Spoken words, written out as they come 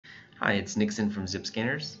Hi, it's Nixon from Zip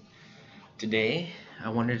Scanners. Today, I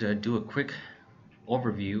wanted to do a quick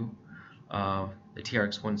overview of the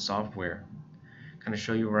TRX1 software. Kind of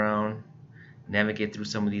show you around, navigate through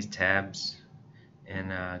some of these tabs,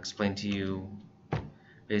 and explain to you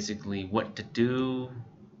basically what to do,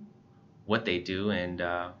 what they do, and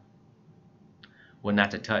what not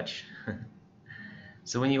to touch.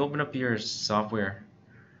 So when you open up your software,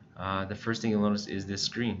 the first thing you'll notice is this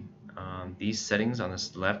screen. These settings on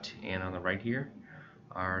the left and on the right here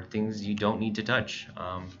are things you don't need to touch.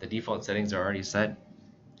 The default settings are already set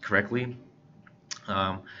correctly.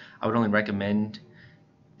 I would only recommend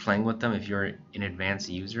playing with them if you're an advanced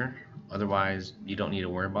user. Otherwise, you don't need to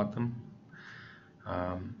worry about them.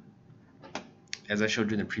 As I showed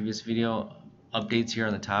you in the previous video, updates here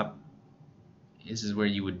on the top, this is where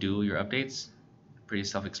you would do your updates. Pretty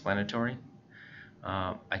self-explanatory.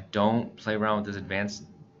 I don't play around with this advanced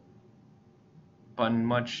button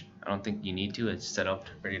much. I don't think you need to. It's set up,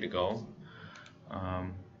 ready to go.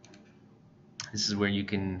 This is where you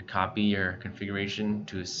can copy your configuration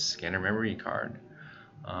to a scanner memory card.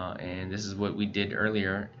 And this is what we did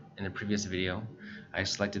earlier in the previous video. I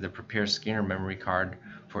selected the prepare scanner memory card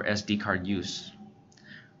for SD card use.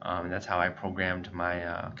 And that's how I programmed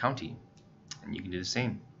my county. And you can do the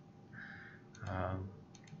same.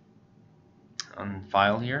 On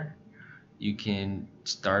file here, you can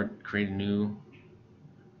start, create a new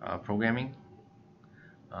programming,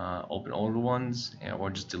 open older ones, or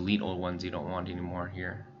just delete old ones you don't want anymore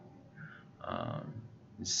here.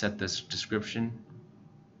 Set this description.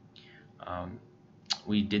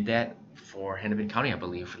 We did that for Hennepin County, I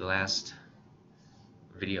believe, for the last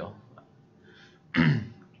video.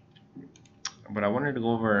 But I wanted to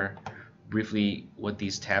go over briefly what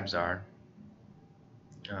these tabs are.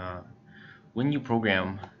 When you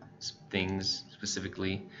program things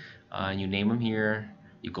specifically, you name them here,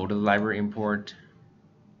 you go to the library import,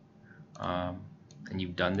 and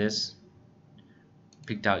you've done this,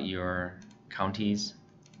 picked out your counties,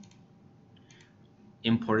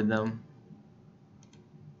 imported them.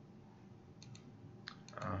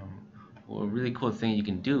 Well, a really cool thing you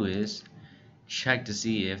can do is check to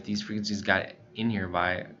see if these frequencies got in here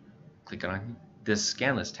by clicking on this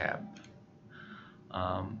scan list tab.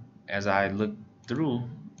 As I look through,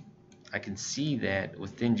 I can see that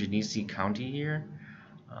within Genesee County here,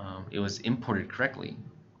 it was imported correctly.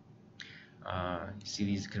 You see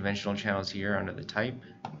these conventional channels here under the type.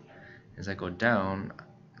 As I go down,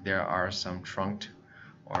 there are some trunked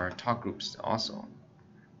or talk groups also.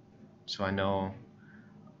 So I know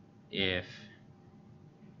if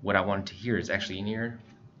what I wanted to hear is actually in here.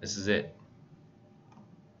 This is it.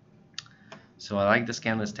 So I like the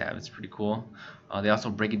scan list tab, it's pretty cool. They also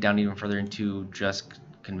break it down even further into just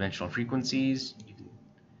conventional frequencies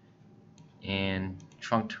and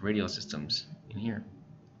trunked radio systems in here.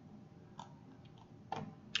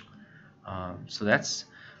 So that's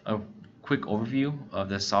a quick overview of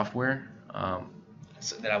the software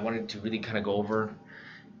so that I wanted to really kind of go over.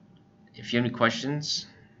 If you have any questions,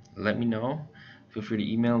 let me know. Feel free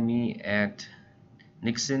to email me at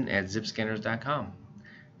nixon@zipscanners.com.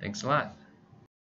 Thanks a lot.